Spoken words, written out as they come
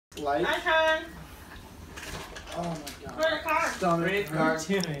Light. My turn. Oh my god. Where are the cards? Stomach. Read cards.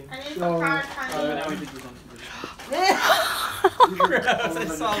 I need some cards, honey. Oh, now we did this on TV. Gross, I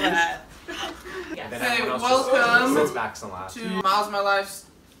saw that. Hey, welcome to Miles My Life's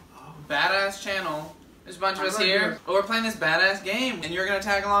badass channel. There's a bunch of us here, but we're playing this badass game, and you're gonna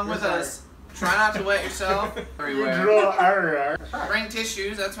tag along with us. Try not to wet yourself everywhere. Bring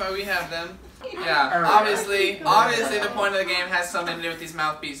tissues, that's why we have them. Yeah, obviously the point of the game has something to do with these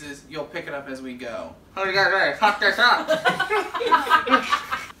mouthpieces. You'll pick it up as we go. How do you guys ready? Fuck this up.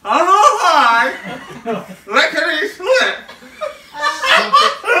 Hello, hi! Lickety split!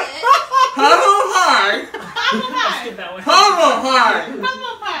 Hello, hi! Hello, hi!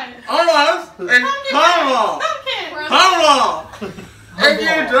 Almost and hello! Hello! If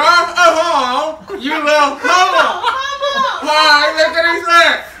you drop a hole, you will hello! Hi, lickety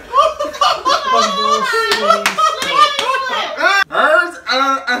split! Birds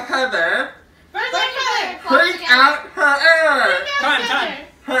of a feather freak out forever.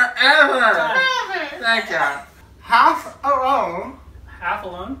 Forever. Thank you. Half alone. Half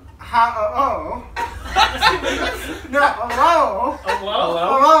alone? Half alone. No, hello. Hello?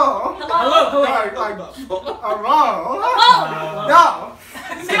 Hello. Hello? Like, hello. No.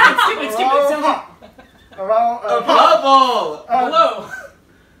 Hello. A bubble! Hello?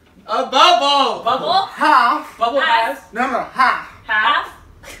 A bubble. Bubble? Half. Bubble has? No, half. Half?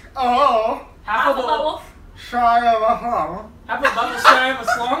 Oh. Half a bubble? Shy of a hum. Half a bubble shy of a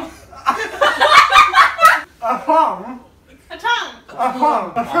slung? A hum. A tongue. A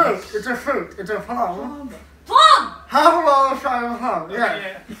hum. A fruit. It's a fruit. It's a plum. Plum! Half a bubble shy of a hum.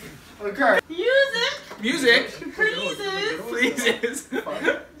 Yeah. Okay. Music. Music. Pleases. Pleases.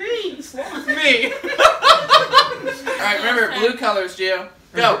 Please. Me. Alright, remember, blue colors, Gio.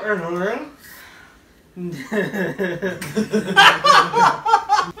 Go.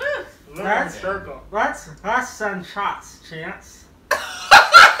 Let's send shots, Chance.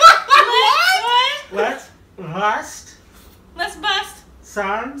 What? Let's bust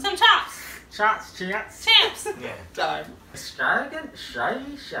send some chops. shots, Chance. Champs. Yeah. Time. Extravagant,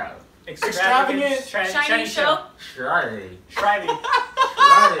 shiny show. Extravagant, Shiny show. Shiny. Shrivey. Shiny.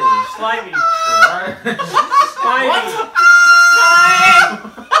 Slivey. Shiny.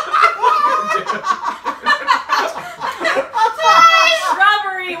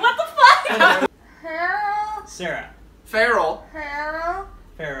 Strawberry. What the fuck? Harold. Sarah. Feral. Harold.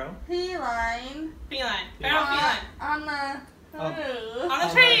 Pharaoh. Feline. Feline. Yeah. Harold feline. On the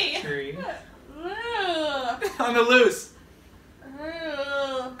tree. Tree. Ooh. On the loose.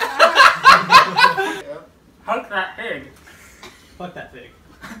 Ooh. Hug that pig. Fuck that pig.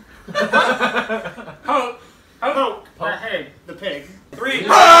 Poke that pig. The pig. 3.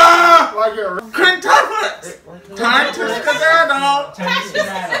 Like a Quintuplets. Time to skedaddle.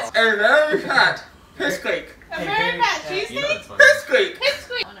 skedaddle. A very fat. Piss creek. A very fat cheesesteak. Piss creek.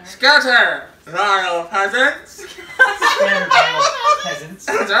 Pipsqueak. Scatter. Royal peasants. Peasants.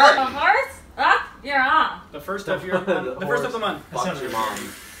 That's The right. horse? Up? You're on. The first of your the first of the month. Fuck your mom.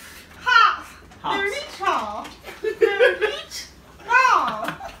 Hops. Hops. The beach ball. The beach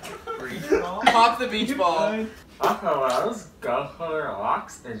ball. Pop the beach ball. Buffaloes go for their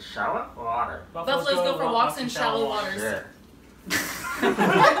walks in shallow water. Buffaloes go for walks in shallow waters. Shit.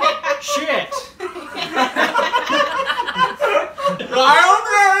 Shit. Wild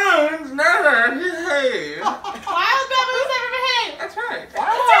baboons never behave. Wild baboons never behave. That's right.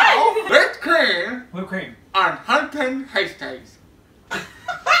 Wow. Whipped cream Whipped cream. on Hunkin Hastings. On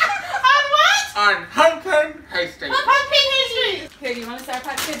what? On Hunkin Hastings. Pumpkin pastries. Here, do you want to start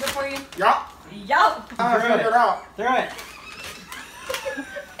Patch Kid before you? Yup. Yup. I'll Throw figure it. it out. Throw it.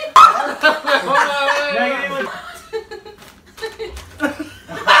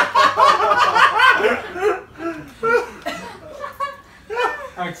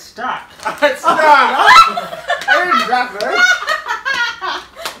 It's stuck. It's not. Exactly.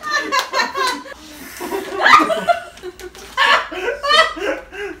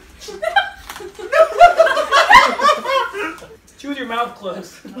 Chew with your mouth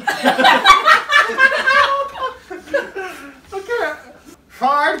closed. Okay.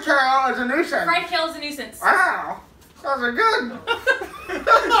 Fried kale is a nuisance. Fried kale is a nuisance. Wow. Those are good.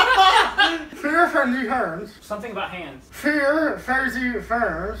 Fear frenzy ferns. Something about hands. Fear frenzy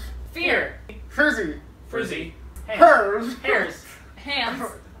ferns. Fear. Frizzy. Frizzy. Hands. Hers. Hairs. Hands.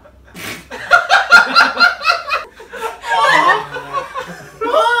 Hers.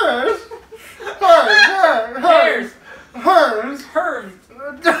 Hairs. Hers. Hers.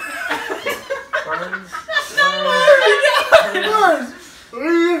 Hers.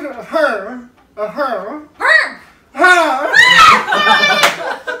 Leave her. A her. Herb. Her.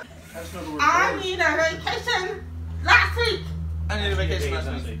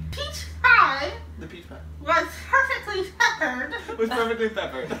 With perfectly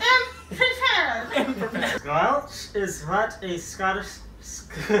peppered. And prepare. Squelch is what a Scottish.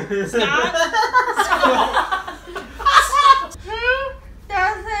 Who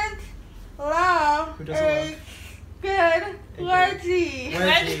doesn't love Who doesn't a good wedgie?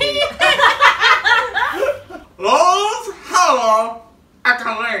 Rolls hollow at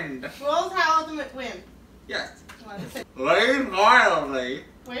the wind. Rolls how the wind. Yes. Wave wildly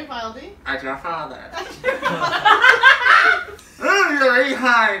Wave wildly. at your father. Who's your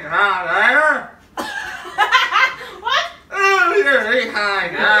behind round there? What? Who's your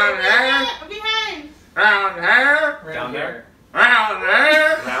behind round there? Behind. Round there? Down there. Round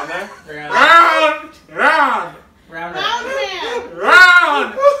there? Down there. Round! Round! Round. Round man.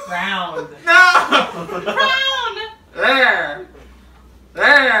 Round! Round. No! Round. There!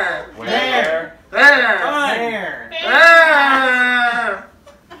 There! Where? There! Bear. There!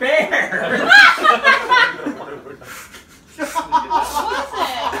 Bear. What is it?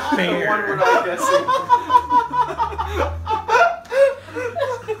 Bear. One word I'm guessing.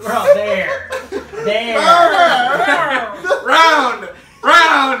 We're all there. There. Round! Round!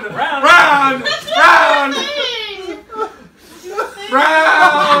 Round. Round! Round!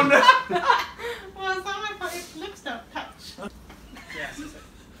 Round! Well, it's not my fault. Its lips don't touch. Yes.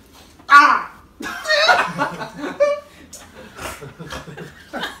 Ah!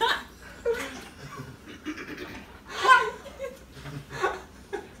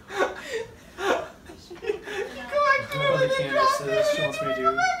 Candace, she wants me to do.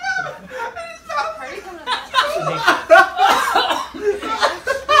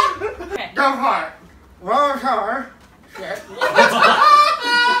 Okay. Go for it! Roller shower.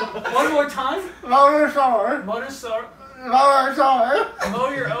 One more time. Roller shower. Motor Roller shower. mow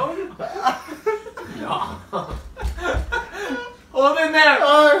your own. Hold in there.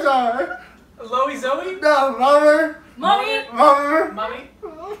 Roller shower. Loey Zoe. No, roller. Mommy. Roller. Mommy.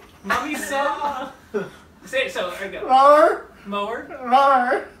 Mommy son. Say it so. There you go. Roller. Mower.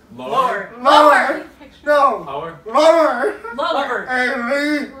 Roller. Lower. Lower. No. Power. Lower. Lover.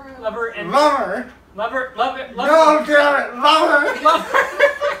 And Lover and lover. lover. Lover. No, damn it. Lower. Lover.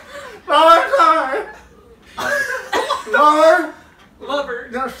 Lower. Lower. Lover.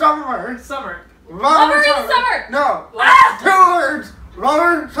 No, summer. Summer. Lover in the summer. No. Ah! 2 words.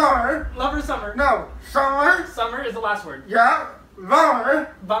 Lower, summer. Lover. Summer. No. Summer. Summer is the last word. Yeah.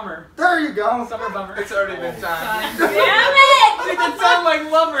 Lower. Bummer. There you go. Summer bummer. It's already been time. Damn it! It did sound like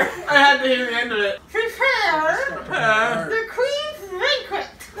lover. I had to hear the end of it. Prepare the Queen's banquet.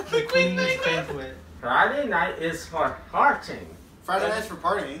 The Queen's banquet. Friday night is for farting. Friday night's for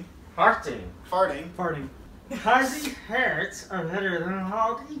partying. Farting. Farting. Farting. Fuzzy parrots are better than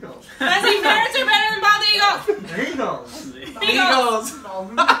bald eagles. Fuzzy parrots are better than bald eagles. Eagles. Eagles.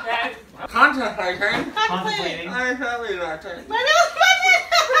 Contemplating. Contemplating. Contemplating. I really like it. My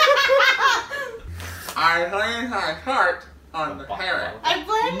I lay my heart on the parrot. I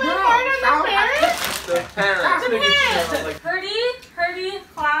blame my heart on the parrot. The parrot. Pretty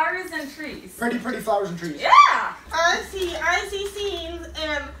flowers and trees. Pretty flowers and trees. Yeah. I see scenes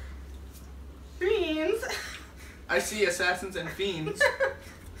and beans. I see assassins and fiends.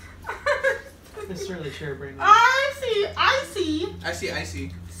 It's really sure brain. I see I see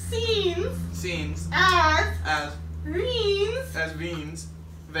icy scenes scenes as as beans,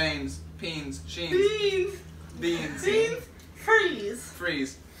 veins, peens, sheens, beans, beans, freeze.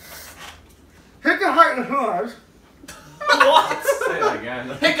 freeze. Hick a hike a hooves. What? Say it again.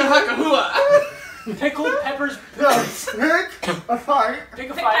 Hick a huck a hooah. Pickled peppers. No, hick a fight Pick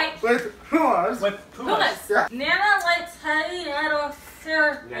a Pick fight with hooves. with pumas. Pumas. Yeah. Nana likes heavy metal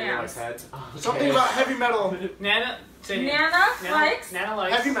syrup Nana likes bands. head. Something about heavy metal. Nana. Say it. Nana likes Nana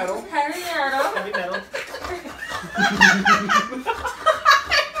likes Heavy metal. heavy metal. Heavy metal.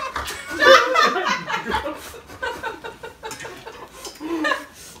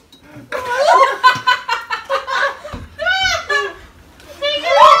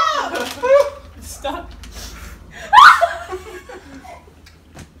 Stop.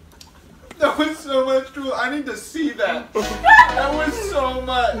 That was so much too. I need to see that. That was so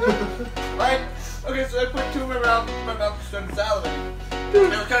much. Like, okay, so I put 2 in my mouth just started salivating.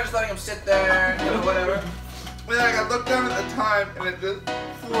 And I was kind of just letting him sit there, you know, whatever. And then I looked down at the time and it just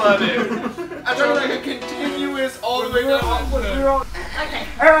flooded. I tried like a continuous all the way down. Okay.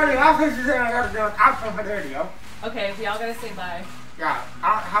 Everybody, I'll fix this and I gotta do an outfit for the video. Okay, we all gotta say bye. Yeah,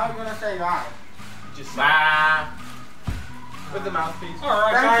 how am I gonna say bye? Just Bye. With the mouthpiece.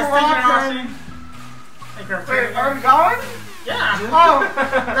 Alright, Thanks guys. for Thank you for watching. watching. Thank you for Wait, are we going? Yeah. Oh,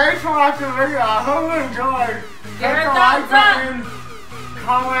 thanks for watching the video. I hope you enjoyed. Give it Hit a the like thumbs up. button,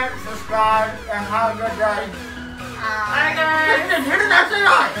 comment, subscribe, and have a good day. Bye, guys. Didn't I say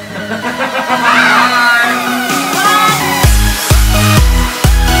hi? Bye.